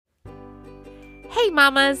Hey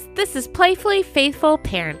mamas, this is Playfully Faithful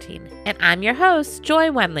Parenting, and I'm your host,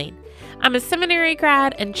 Joy Wendling. I'm a seminary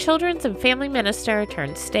grad and children's and family minister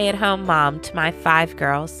turned stay-at-home mom to my 5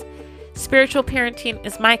 girls. Spiritual parenting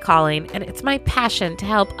is my calling, and it's my passion to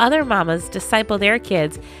help other mamas disciple their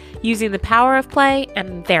kids using the power of play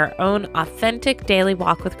and their own authentic daily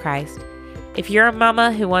walk with Christ. If you're a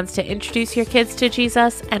mama who wants to introduce your kids to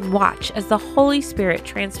Jesus and watch as the Holy Spirit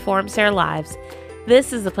transforms their lives,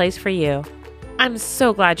 this is the place for you. I'm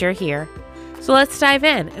so glad you're here. So let's dive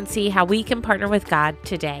in and see how we can partner with God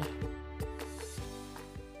today.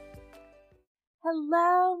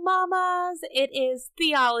 Hello, mamas. It is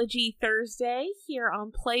Theology Thursday here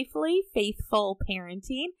on Playfully Faithful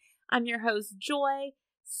Parenting. I'm your host, Joy.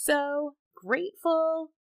 So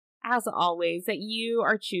grateful, as always, that you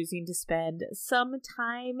are choosing to spend some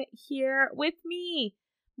time here with me.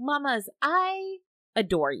 Mamas, I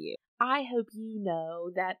adore you. I hope you know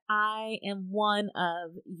that I am one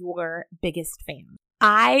of your biggest fans.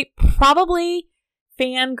 I probably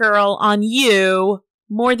fangirl on you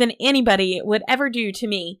more than anybody would ever do to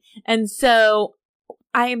me. And so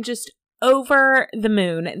I am just over the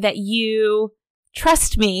moon that you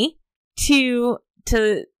trust me to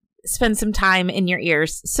spend some time in your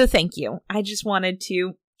ears. So thank you. I just wanted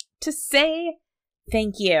to say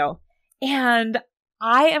thank you. And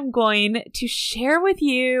I am going to share with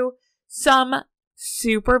you some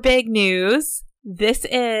super big news. This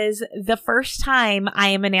is the first time I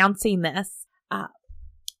am announcing this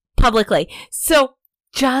publicly. So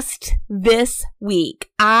just this week,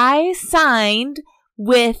 I signed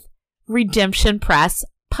with Redemption Press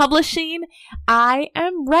Publishing. I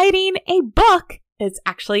am writing a book. It's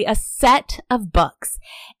actually a set of books,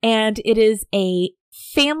 and it is a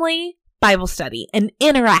family Bible study, an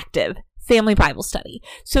interactive family Bible study.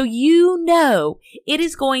 So you know it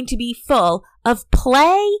is going to be full of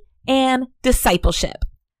play and discipleship.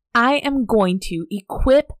 I am going to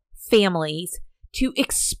equip families to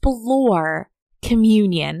explore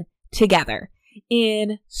communion together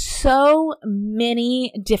in so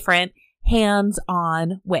many different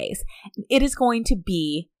hands-on ways. It is going to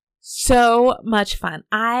be so much fun.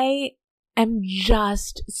 I am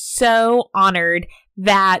just so honored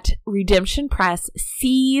that Redemption Press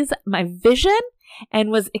sees my vision and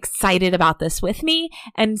was excited about this with me.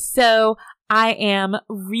 And so I am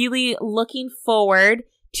really looking forward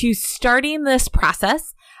to starting this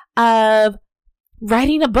process of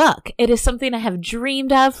writing a book. It is something I have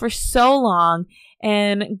dreamed of for so long,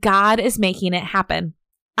 and God is making it happen.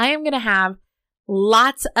 I am going to have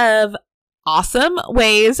lots of awesome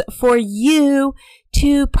ways for you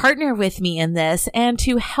to partner with me in this and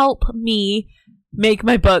to help me make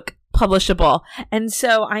my book publishable. And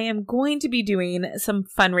so I am going to be doing some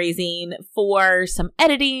fundraising for some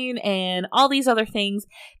editing and all these other things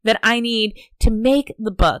that I need to make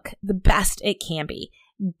the book the best it can be.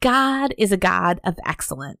 God is a God of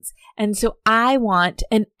excellence. And so I want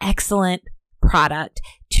an excellent product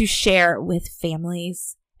to share with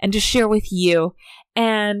families and to share with you.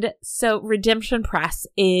 And so Redemption Press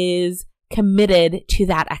is committed to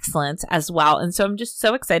that excellence as well. And so I'm just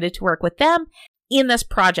so excited to work with them in this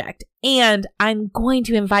project. And I'm going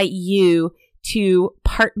to invite you to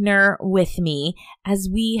partner with me as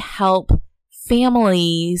we help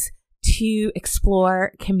families to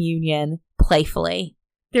explore communion playfully.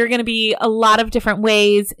 There are going to be a lot of different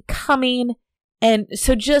ways coming. And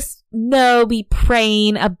so just be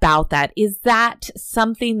praying about that. Is that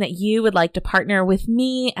something that you would like to partner with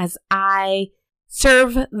me as I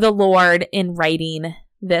serve the Lord in writing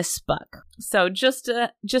this book? So just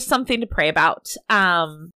something to pray about,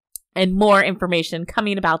 and more information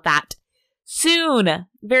coming about that soon,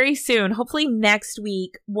 very soon. Hopefully next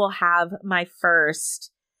week we'll have my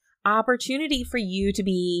first opportunity for you to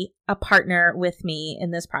be a partner with me in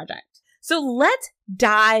this project. So let's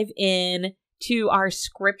dive in to our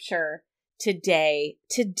scripture today.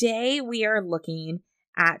 Today we are looking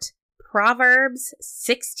at Proverbs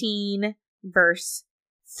 16, verse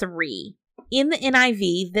 3. In the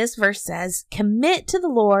NIV, this verse says, "Commit to the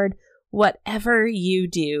Lord whatever you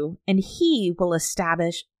do, and He will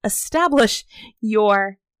establish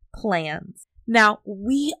your plans." Now,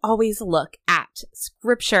 we always look at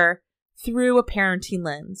scripture through a parenting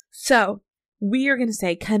lens. So we are going to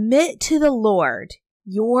say, commit to the Lord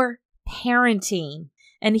your parenting,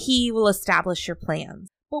 and He will establish your plans.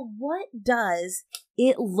 But what does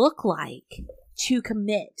it look like to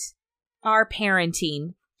commit our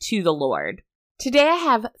parenting to the Lord? Today I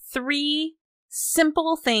have 3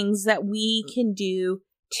 simple things that we can do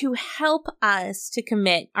to help us to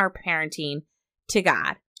commit our parenting to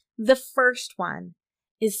God. The first one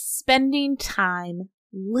is spending time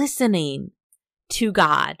listening to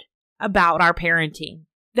God about our parenting.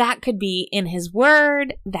 That could be in His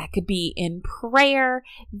Word. That could be in prayer.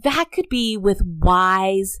 That could be with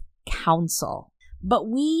wise counsel. But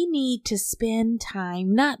we need to spend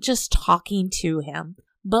time not just talking to Him,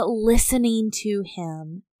 but listening to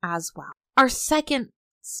Him as well. Our second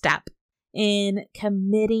step in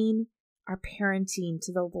committing our parenting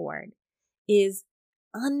to the Lord is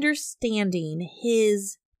understanding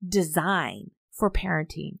His design for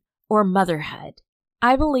parenting or motherhood.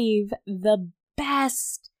 I believe the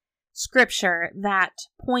best scripture that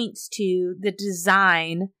points to the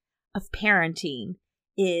design of parenting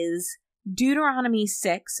is Deuteronomy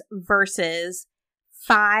 6 verses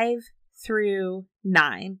 5 through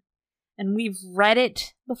 9. And we've read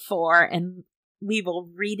it before and we will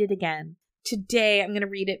read it again. Today I'm going to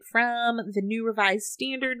read it from the New Revised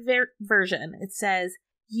Standard Version. It says,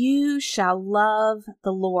 "You shall love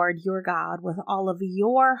the Lord your God with all of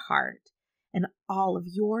your heart and all of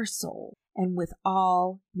your soul and with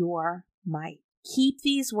all your might. Keep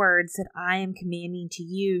these words that I am commanding to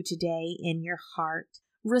you today in your heart.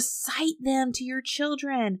 Recite them to your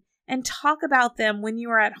children and talk about them when you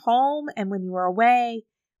are at home and when you are away,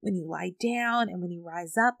 when you lie down and when you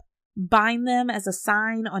rise up. Bind them as a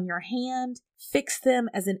sign on your hand, fix them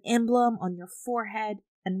as an emblem on your forehead,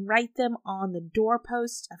 and write them on the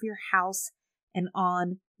doorpost of your house and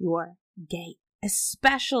on your gate."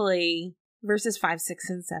 Especially verses 5, 6,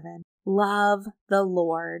 and 7. Love the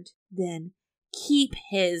Lord, then keep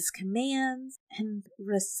His commands and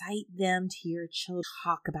recite them to your children.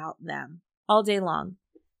 Talk about them all day long.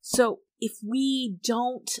 So if we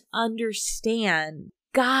don't understand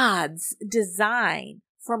God's design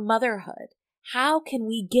for motherhood, how can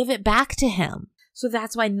we give it back to Him? So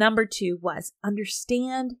that's why number 2 was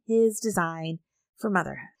understand His design for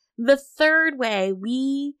motherhood. The third way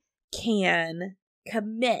we can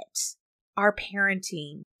commit our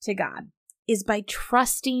parenting to God is by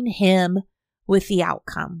trusting Him with the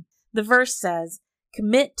outcome. The verse says,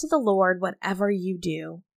 "Commit to the Lord whatever you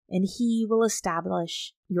do, and He will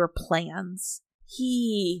establish your plans."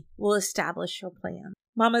 He will establish your plans.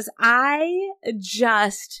 Mamas, I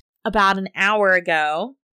just about an hour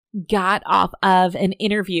ago got off of an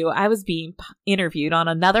interview. I was being interviewed on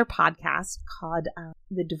another podcast called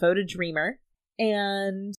The Devoted Dreamer.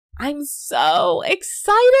 And I'm so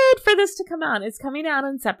excited for this to come out. It's coming out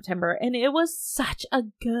in September. And it was such a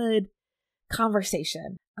good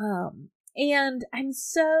conversation. And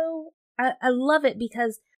I love it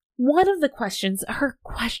because one of the questions, her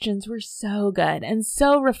questions were so good and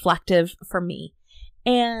so reflective for me.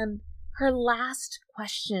 And her last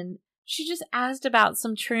question, she just asked about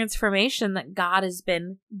some transformation that God has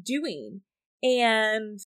been doing.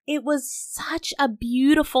 And it was such a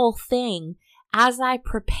beautiful thing as I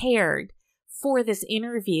prepared for this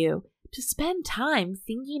interview to spend time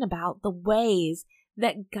thinking about the ways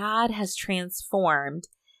that God has transformed.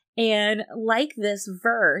 And like this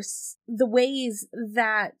verse, the ways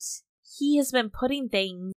that He has been putting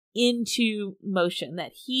things into motion,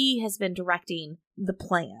 that He has been directing the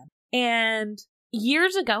plan. And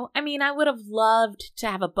years ago, I would have loved to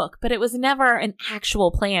have a book, but it was never an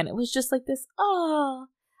actual plan. It was just like this, I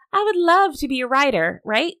would love to be a writer,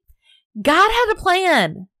 right? God had a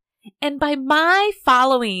plan. And by my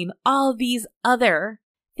following all these other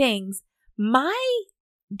things, my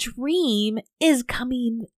dream is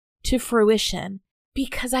coming to fruition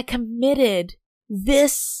because I committed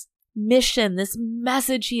this mission, this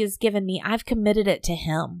message He has given me. I've committed it to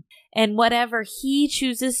Him. And whatever He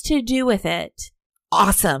chooses to do with it,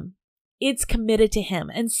 awesome. It's committed to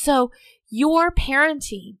Him. And so your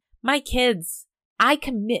parenting, my kids, I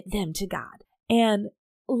commit them to God. And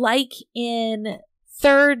like in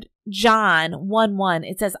 3 John 1:1,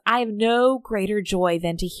 it says, "I have no greater joy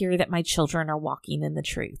than to hear that my children are walking in the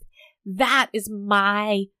truth." That is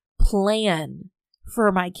my plan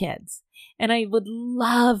for my kids. And I would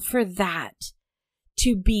love for that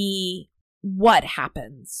to be what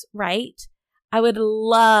happens, right? I would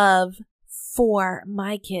love for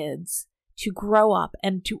my kids to grow up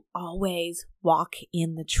and to always walk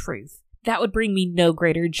in the truth. That would bring me no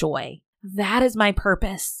greater joy. That is my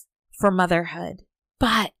purpose for motherhood.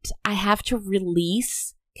 But I have to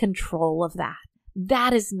release control of that.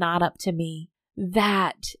 That is not up to me.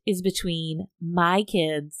 That is between my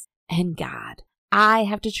kids and God. I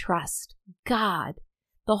have to trust God,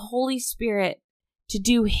 the Holy Spirit, to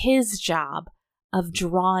do His job of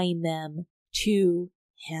drawing them to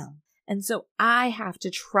Him. And so I have to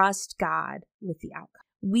trust God with the outcome.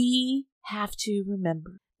 We have to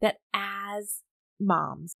remember that as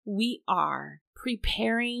moms, we are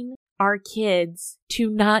preparing our kids to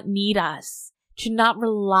not need us, to not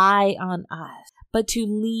rely on us, but to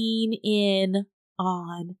lean in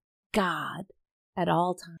on God at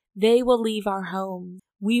all times. They will leave our homes.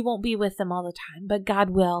 We won't be with them all the time, but God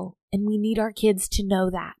will. And we need our kids to know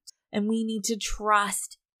that. And we need to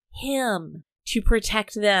trust Him to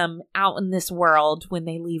protect them out in this world when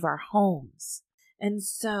they leave our homes. And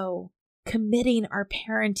so committing our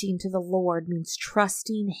parenting to the Lord means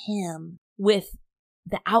trusting Him with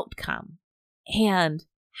the outcome and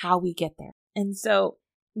how we get there. And so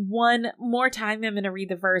one more time, I'm going to read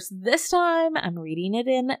the verse. This time, I'm reading it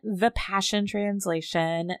in the Passion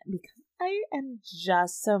Translation because I am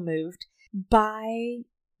just so moved by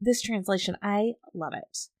this translation. I love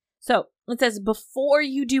it. So it says, before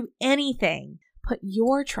you do anything, put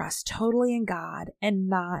your trust totally in God and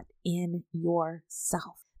not in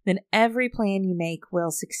yourself. Then every plan you make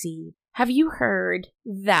will succeed. Have you heard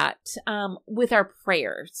that with our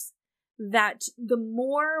prayers, that the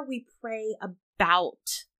more we pray about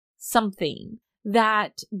something,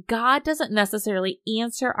 that God doesn't necessarily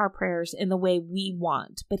answer our prayers in the way we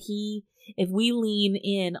want, but if we lean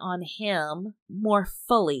in on Him more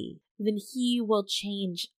fully, then He will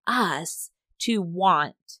change us to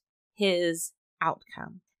want His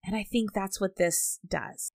outcome. And I think that's what this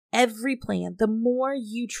does. Every plan, the more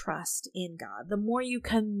you trust in God, the more you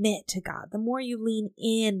commit to God, the more you lean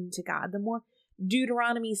in to God, the more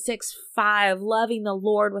Deuteronomy 6:5, loving the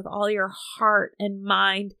Lord with all your heart and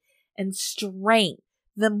mind and strength,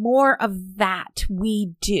 the more of that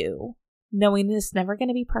we do, knowing it's never going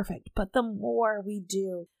to be perfect, but the more we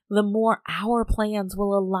do, the more our plans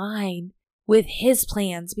will align with His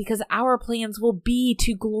plans, because our plans will be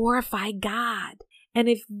to glorify God. And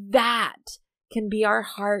if that can be our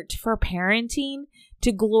heart for parenting,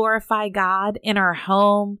 to glorify God in our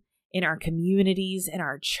home, in our communities, in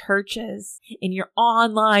our churches, in your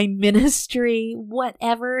online ministry,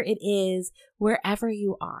 whatever it is, wherever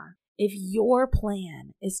you are, if your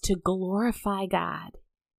plan is to glorify God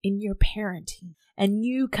in your parenting and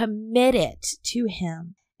you commit it to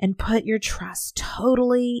Him and put your trust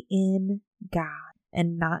totally in God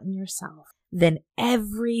and not in yourself, then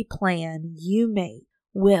every plan you make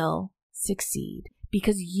will succeed,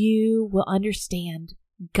 because you will understand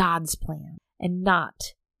God's plan and not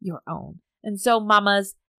your own. And so,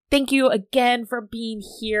 mamas, thank you again for being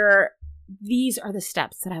here. These are the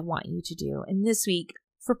steps that I want you to do. And this week,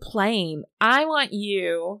 for playing, I want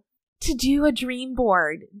you to do a dream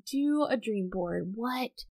board. Do a dream board.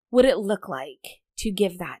 What would it look like to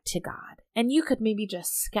give that to God? And you could maybe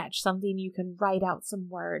just sketch something. You can write out some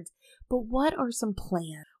words. But what are some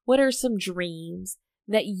plans? What are some dreams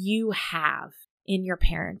that you have in your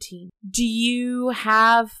parenting? Do you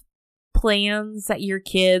have plans that your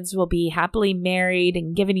kids will be happily married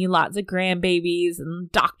and giving you lots of grandbabies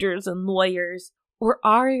and doctors and lawyers? Or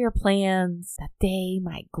are your plans that they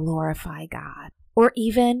might glorify God? Or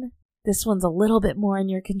even, this one's a little bit more in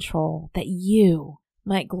your control, that you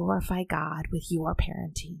might glorify God with your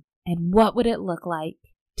parenting? And what would it look like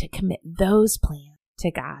to commit those plans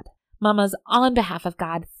to God? Mamas, on behalf of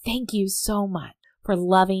God, thank you so much for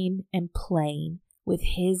loving and playing with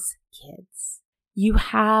His kids. You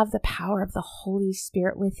have the power of the Holy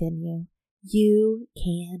Spirit within you. You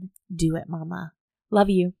can do it, Mama. Love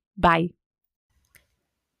you. Bye.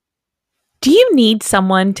 Do you need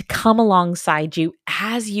someone to come alongside you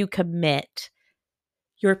as you commit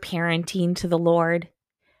your parenting to the Lord?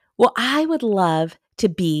 Well, I would love to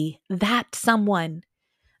be that someone.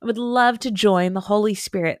 I would love to join the Holy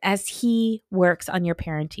Spirit as He works on your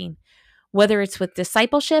parenting. Whether it's with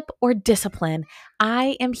discipleship or discipline,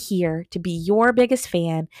 I am here to be your biggest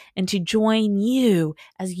fan and to join you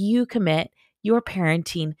as you commit your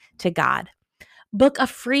parenting to God. Book a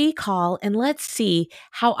free call and let's see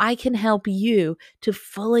how I can help you to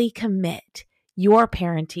fully commit your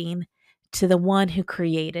parenting to the one who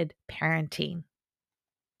created parenting.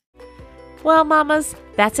 Well, mamas,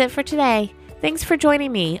 that's it for today. Thanks for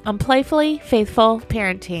joining me on Playfully Faithful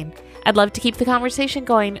Parenting. I'd love to keep the conversation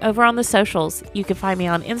going over on the socials. You can find me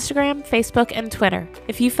on Instagram, Facebook, and Twitter.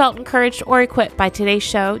 If you felt encouraged or equipped by today's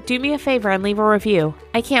show, do me a favor and leave a review.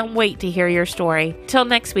 I can't wait to hear your story. Till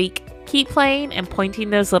next week, keep playing and pointing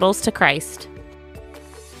those littles to Christ.